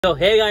So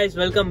hey guys,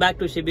 welcome back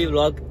to Shibi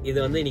vlog. இது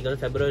வந்து இன்னைக்கு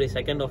வந்து February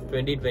 2nd of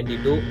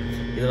 2022.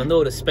 இது வந்து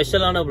ஒரு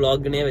ஸ்பெஷலான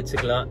vlogனே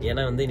வெச்சுக்கலாம்.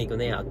 ஏனா வந்து இன்னைக்கு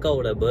வந்து என்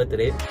அக்காவோட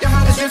பர்த்டே.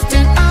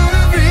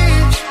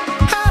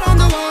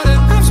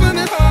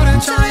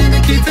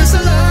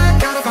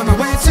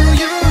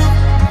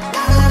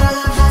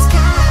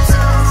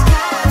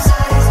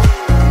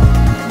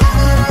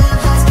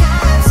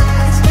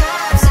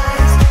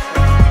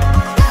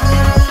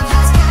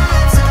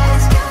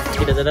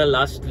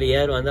 லாஸ்ட்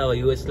இயர் வந்து அவ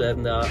யூஎஸ்ல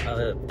இருந்தா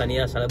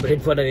தனியா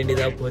செலிப்ரேட் பண்ண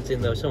வேண்டியதா போச்சு.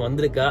 இந்த வருஷம்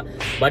வந்திருக்கா.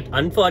 பட்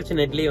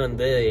அன்பார்ச்சுனேட்லி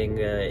வந்து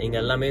எங்க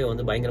எல்லாமே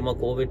வந்து பயங்கரமா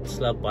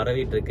கோவிட்ஸ்லாம்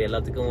பரவிட்டு இருக்கு.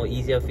 எல்லாத்துக்கும்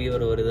ஈஸியா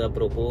ஃபீவர் வருது,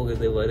 அப்புறம்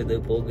போகுது வருது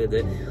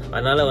போகுது.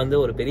 அதனால வந்து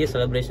ஒரு பெரிய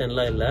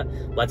செலிப்ரேஷன்லாம் இல்லை.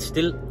 பட்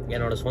ஸ்டில்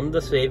என்னோட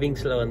சொந்த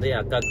சேவிங்ஸ்ல வந்து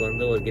என் அக்காவுக்கு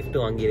வந்து ஒரு கிஃப்ட்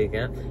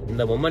வாங்கியிருக்கேன்.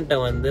 இந்த மொமெண்ட்டை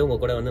வந்து உங்க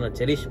கூட வந்து நான்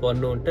cherish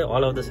பண்ணுன்ட்டு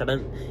all of the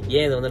sudden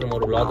ஏன் இதை வந்து நம்ம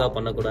ஒரு vlog-ஆ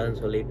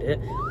பண்ணக்கூடாதுன்னு சொல்லிட்டு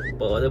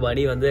இப்போ வந்து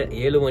மணி வந்து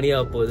 7 மணி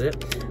ஆக போகுது.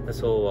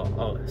 ஸோ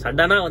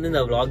சடனா வந்து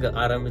இந்த vlog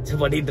ஆரம்பிச்சு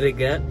பண்ணிட்டு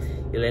இருக்கேன்.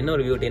 இதுல என்ன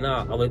ஒரு பியூட்டினா,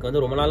 அவளுக்கு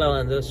வந்து ரொம்ப நாளா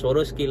வந்து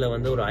சொரோஸ்கில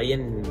வந்து ஒரு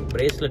அயன்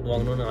பிரேஸ்லெட்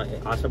வாங்கணும்னு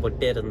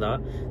ஆசைப்பட்டே இருந்தா.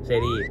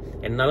 சரி,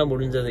 என்னால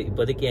முடிஞ்சது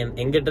இப்போதைக்கு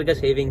எங்கிட்ட இருக்க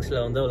சேவிங்ஸ்ல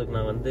வந்து அவளுக்கு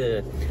நான் வந்து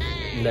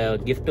இந்த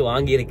கிஃப்ட்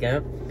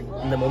வாங்கியிருக்கேன்.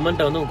 இந்த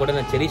மொமெண்ட்டை வந்து உங்க கூட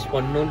நான் செரிஷ்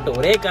பண்ணணுன்ட்டு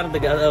ஒரே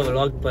காரணத்துக்காக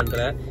vlog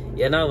பண்றேன்.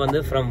 ஏன்னா வந்து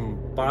ஃப்ரம்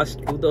பாஸ்ட்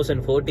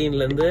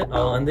 2014 இருந்து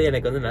அவ வந்து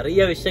எனக்கு வந்து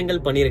நிறைய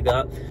விஷயங்கள் பண்ணியிருக்கா.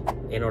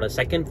 என்னோட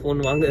செகண்ட்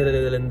ஃபோன்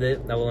வாங்குறதுல இருந்து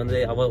அவ வந்து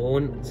அவ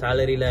ஓன்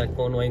சேலரியில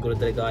ஃபோன் வாங்கி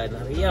கொடுத்துருக்கா,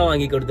 நிறைய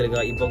வாங்கி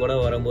கொடுத்துருக்கா. இப்போ கூட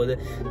வரும்போது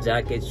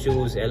ஜாக்கெட்,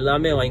 ஷூஸ்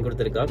எல்லாமே வாங்கி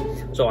கொடுத்துருக்கா.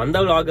 ஸோ அந்த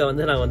vlog-ஐ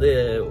வந்து நான் வந்து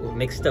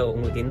நெக்ஸ்ட்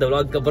உங்களுக்கு இந்த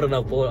vlog-க்கு அப்புறம்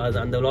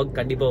நான் அந்த vlog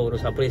கண்டிப்பா ஒரு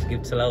சர்ப்ரைஸ்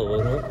கிஃப்ட்ஸ் எல்லாம்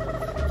வரும்.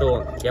 ஸோ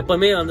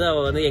எப்பவுமே வந்து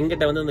அவள் வந்து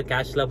எங்கிட்ட வந்து அந்த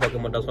கேஷ்லாம்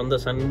பார்க்க மாட்டாள். சொந்த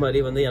சன்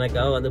மாதிரி வந்து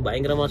எனக்காக வந்து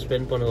பயங்கரமாக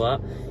ஸ்பெண்ட் பண்ணுவாள்.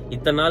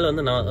 இத்தனை நாள்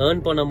வந்து நான்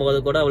ஏர்ன் பண்ணும்போது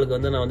கூட அவளுக்கு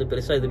வந்து நான் வந்து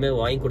பெருசாக எதுவுமே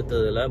வாங்கி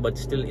கொடுத்ததில்ல. பட்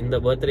ஸ்டில் இந்த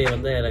பர்த்டே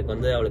வந்து எனக்கு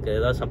வந்து அவளுக்கு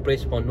ஏதாவது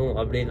சர்ப்ரைஸ் பண்ணும்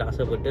அப்படின்னு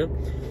ஆசைப்பட்டு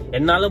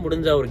என்னால்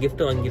முடிஞ்ச ஒரு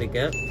கிஃப்ட்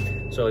வாங்கியிருக்கேன்.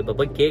 ஸோ இப்போ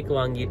போய் கேக்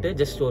வாங்கிட்டு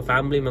ஜஸ்ட் ஒரு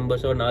ஃபேமிலி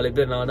மெம்பர்ஸோ 4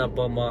 பேர், நான்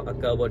அப்பா அம்மா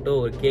அக்கா மட்டும்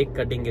ஒரு கேக்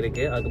கட்டிங்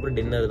இருக்குது. அதுக்கப்புறம்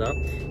டின்னர் தான்.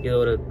 இது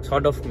ஒரு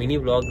சார்ட் ஆஃப் மினி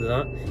vlog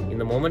தான்.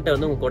 இந்த மொமெண்ட்டை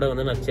வந்து உங்க கூட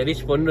வந்து நான்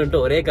செரிஷ்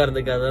பண்ணுன்ட்டு ஒரே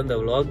காரணத்துக்காக தான் இந்த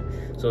vlog.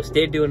 ஸோ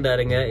ஸ்டே டியூன்டா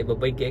இருங்க. இப்போ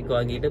போய் கேக்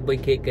வாங்கிட்டு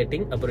போய் கேக்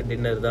கட்டிங் அப்புறம்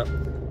டின்னர் தான்.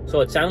 ஸோ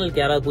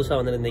சேனலுக்கு யாராவது புதுசாக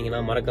வந்துருந்தீங்கன்னா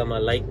மறக்காம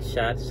like,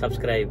 share,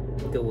 subscribe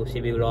to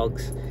CP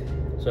vlogs.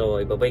 So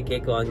இப்போ போய்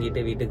கேக்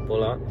வாங்கிட்டு வீட்டுக்கு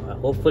போகலாம்.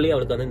 ஹோப்ஃபுல்லி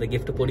அவளுக்கு வந்து இந்த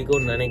கிஃப்ட்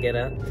பிடிக்கும்னு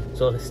நினைக்கிறேன்.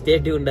 ஸோ ஸ்டே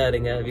டியூன்டா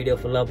இருங்க. வீடியோ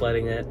ஃபுல்லாக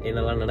பாருங்க,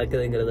 என்னெல்லாம்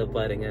நடக்குதுங்கிறத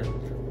பாருங்க.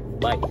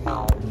 பாய்.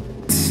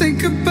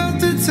 Think about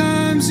the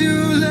times you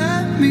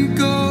let me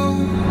go,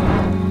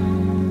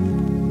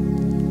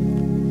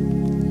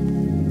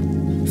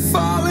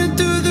 falling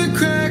through the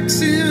cracks,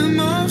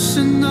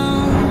 emotional.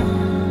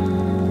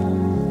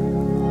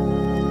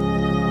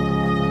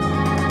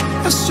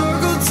 I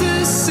struggle to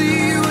see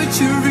what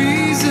your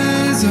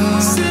reasons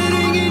are.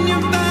 Sitting in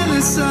your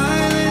balance,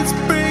 silence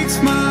breaks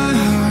my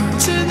heart.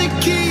 Turn the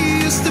key,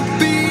 used to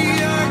be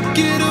our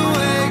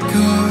getaway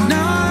car.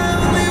 Now I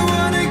only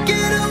wanna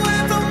get away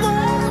from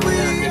where we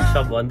are. Cake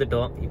shop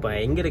வந்துட்டோம். இப்போ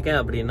எங்க இருக்கேன்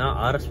அப்படின்னா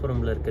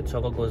ஆர்எஸ்புரம்ல இருக்க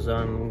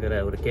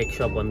சோகோகோசான்ங்கிற ஒரு cake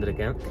shop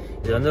வந்திருக்கேன்.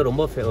 இது வந்து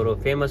ரொம்ப ஒரு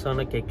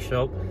ஃபேமஸான கேக்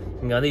ஷாப்.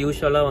 இங்க வந்து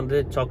யூஸ்வலா வந்து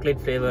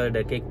சாக்லேட்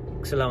ஃபிளேவர்டு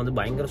கேக்ஸ் எல்லாம் வந்து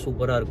பயங்கர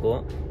சூப்பரா இருக்கும்.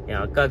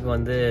 என் அக்காவுக்கு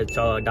வந்து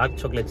டார்க்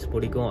சாக்லேட்ஸ்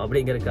பிடிக்கும்.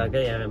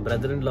 அப்படிங்கிறதுக்காக என்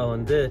பிரதர்இன்லா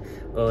வந்து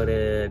ஒரு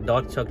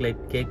டார்க்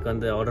சாக்லேட் கேக்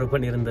வந்து ஆர்டர்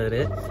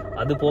பண்ணியிருந்தாரு.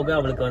 அது போக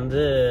அவளுக்கு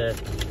வந்து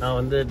நான்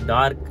வந்து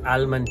டார்க்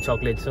ஆல்மண்ட்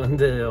சாக்லேட்ஸ்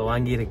வந்து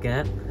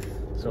வாங்கியிருக்கேன்.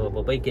 ஸோ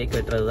இப்போ போய் கேக்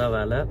வெட்டுறது தான்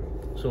வேலை.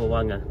 ஸோ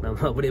வாங்க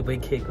நம்ம அப்படியே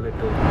போய் கேக்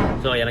வெட்டுவோம்.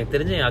 ஸோ எனக்கு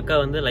தெரிஞ்ச என் அக்கா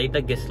வந்து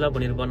லைட்டாக கெஸ்ட்லாம்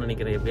பண்ணியிருப்பான்னு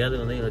நினைக்கிறேன். எப்படியாவது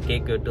வந்து இவங்க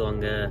கேக்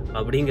வெட்டுவாங்க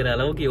அப்படிங்கிற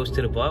அளவுக்கு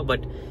யோசிச்சிருப்பா.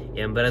 பட்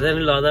என்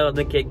பிரதர்இன்லா தான்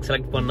வந்து கேக்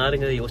செலக்ட்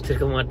பண்ணாருங்கிறத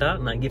யோசிச்சிருக்க மாட்டா.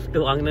 நான் கிஃப்ட்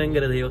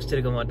வாங்கினேங்கிறத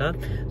யோசிச்சிருக்க மாட்டா.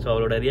 ஸோ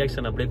அவளோட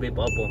ரியாக்ஷன் அப்படியே போய்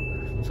பார்ப்போம்.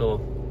 ஸோ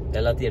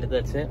எல்லாத்தையும்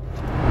எடுத்தாச்சு.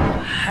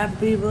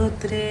 Happy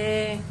birthday.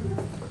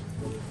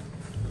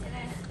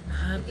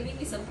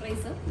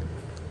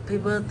 Happy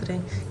birthday.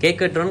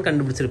 Cake வெட்டுறோன்னு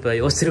கண்டுபிடிச்சிருப்ப,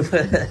 யோசிச்சிருப்ப.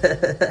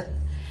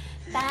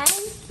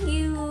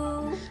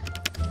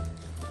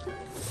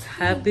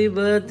 Happy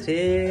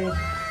birthday.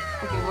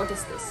 Okay, what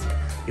is this?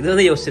 இது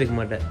வந்து யோசிச்சிருக்க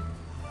மாட்டேன்.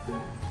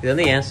 இது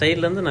வந்து என்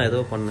சைடுல இருந்து நான் ஏதோ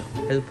பண்ணேன்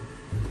ஹெல்ப்.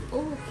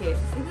 ஓகே,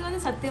 இது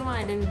வந்து சத்தியமா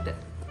I didn't.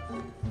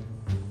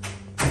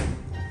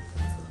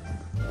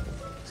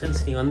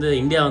 சின்ஸ் நீ வந்து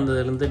இந்தியா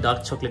வந்ததுல இருந்து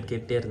டார்க் சாக்லேட்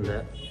கேட்டே இருந்த.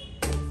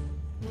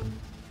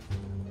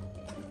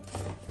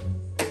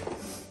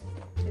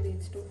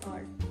 It's too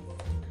hard.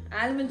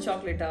 Almond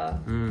chocolate.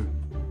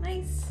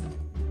 Nice.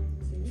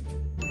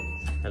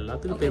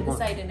 எல்லாத்துக்கும் Okay, பேப்போம்.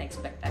 this I didn't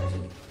expect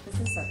actually. This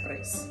is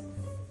surprise.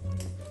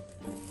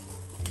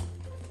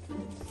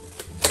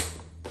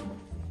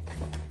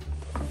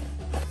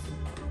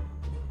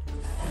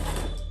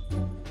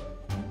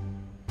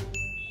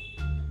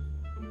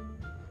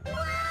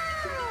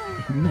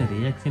 என்ன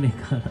ரியாக்ஷனே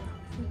காண.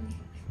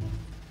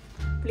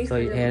 Please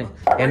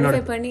என்னோட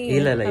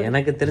இல்ல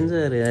எனக்கு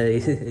தெரிஞ்ச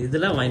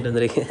இதெல்லாம் வாங்கிட்டு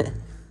வந்திருக்கேன்.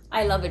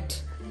 I love it.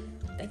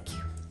 Thank you.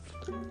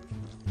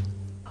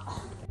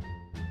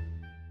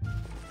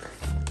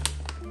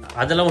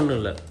 அதெல்லாம் ஒண்ணும்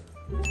இல்ல.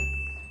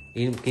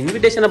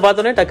 இன்விடேஷனை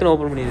பார்த்தோன்னே டக்குன்னு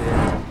ஓபன்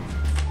பண்ணிடுவேன்.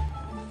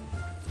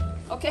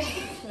 Okay,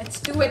 let's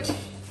do it.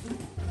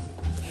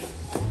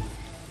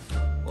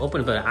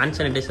 Open இப்போ ஹேண்ட்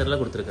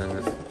சானிடைசர்லாம் கொடுத்துருக்காங்க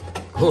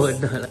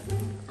கோவிட்னால.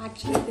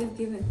 Actually, they've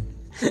given.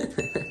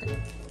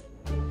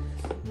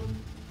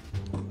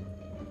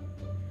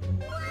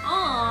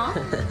 Aww.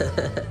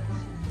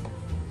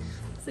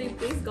 So you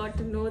please got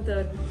to know the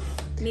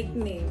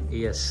nickname.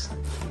 S.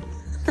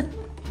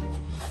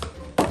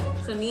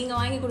 So நீங்க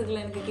வாங்கி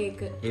கொடுக்கல எனக்கு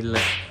கேக். இல்ல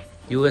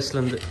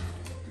யுஎஸ்லேருந்து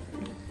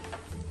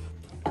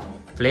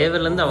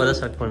ஃப்ளேவர்லேருந்து அவர் தான்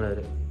ஸ்டார்ட்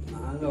பண்ணாரு.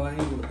 நாங்க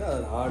வாங்கி கொடுத்தா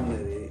அது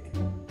ordinary.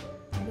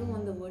 I don't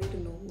want the world to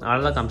know.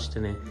 ஆளெல்லாம்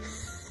காமிச்சிட்டேனே.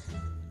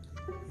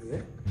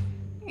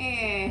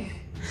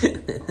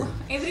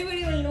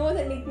 Everybody will know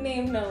the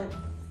nickname now.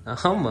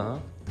 ஆமா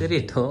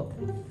தெரியட்டும்.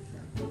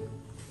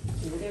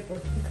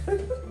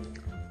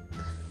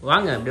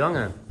 வாங்க அப்படி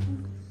வாங்க.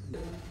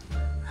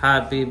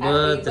 Happy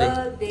birthday. Happy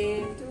birthday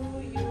to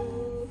you.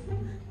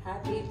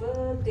 Happy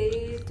birthday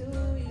to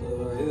you.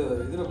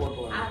 இதுல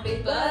போட்டுலாம். Happy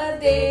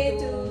birthday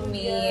to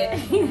me.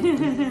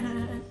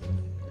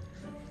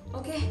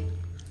 Okay.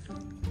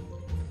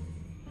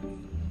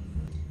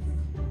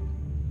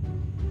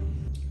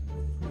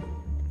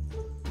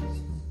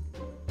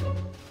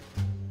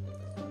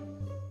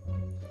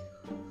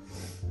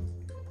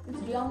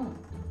 It's yum.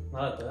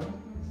 நல்லா இருக்கா?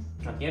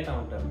 நான் கேட்டேன்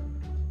அவன்கிட்ட.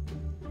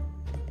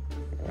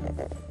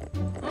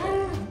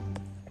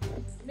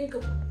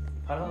 Makeup.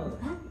 பரவாயில்ல.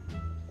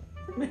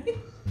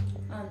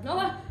 No.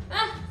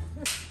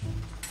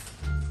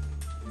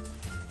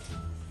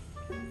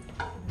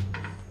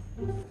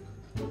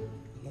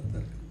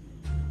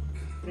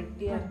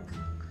 Pretty arc.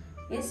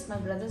 Yes, my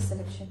brother's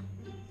selection.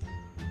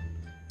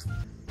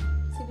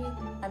 Shibi,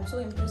 I'm so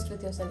impressed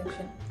with your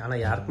selection. ஆனா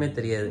யாருக்குமே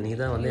தெரியாது நீ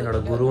தான் வந்து என்னோட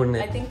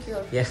குருன்னு. I think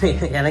you're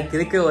எனக்கு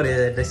இருக்க ஒரு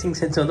ட்ரெஸ்ஸிங்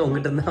சென்ஸ் வந்து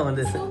உங்ககிட்ட தான்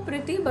வந்து so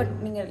pretty, but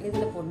நீங்க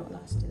இதுல போடணும்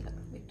லாஸ்ட் இல்ல.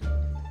 Wait.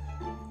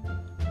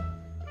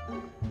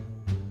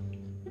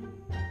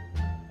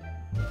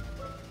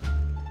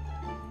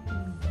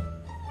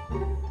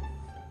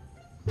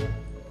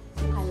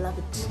 I love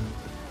it.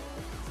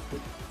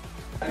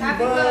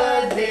 Happy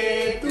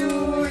birthday to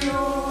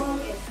you.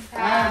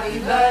 Happy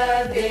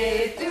birthday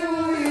to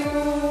you.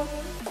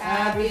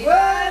 Happy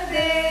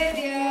birthday,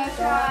 dear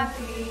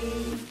Shanti.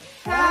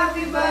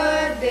 Happy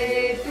birthday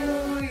to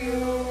you.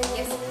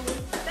 Yes.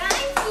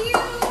 Thank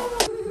you.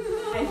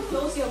 And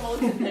close your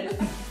mouth with that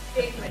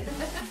statement.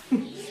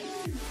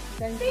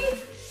 Thank you.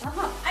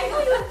 I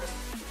know you are.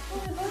 Oh,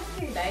 my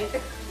birthday, right?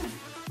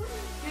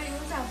 Yeah, you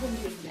must have been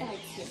doing that.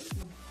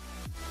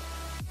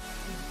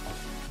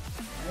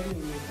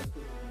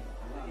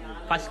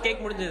 First cake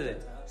முடிஞ்சது.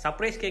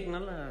 Surprise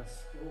கேக்னால.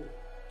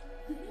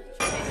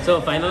 So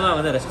ஃபைனலாக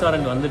வந்து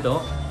restaurant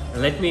வந்துட்டோம்.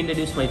 Let me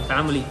introduce my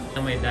family.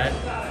 My dad,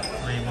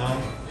 my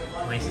mom,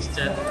 my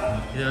sister.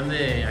 இது வந்து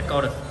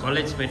அக்காவோட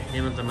college mate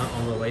நேமத்தனா,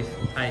 அவங்க wife.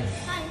 Hi.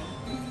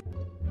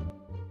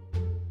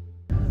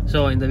 So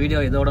இந்த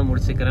video இதோட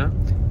முடிச்சுக்கிறேன்.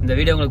 இந்த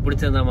வீடியோ உங்களுக்கு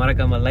பிடிச்சிருந்தா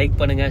மறக்காமல் லைக்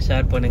பண்ணுங்கள்,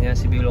 ஷேர் பண்ணுங்கள்,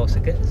 சிபி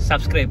வ்ளாக்ஸுக்கு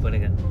சப்ஸ்கிரைப்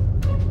பண்ணுங்கள்.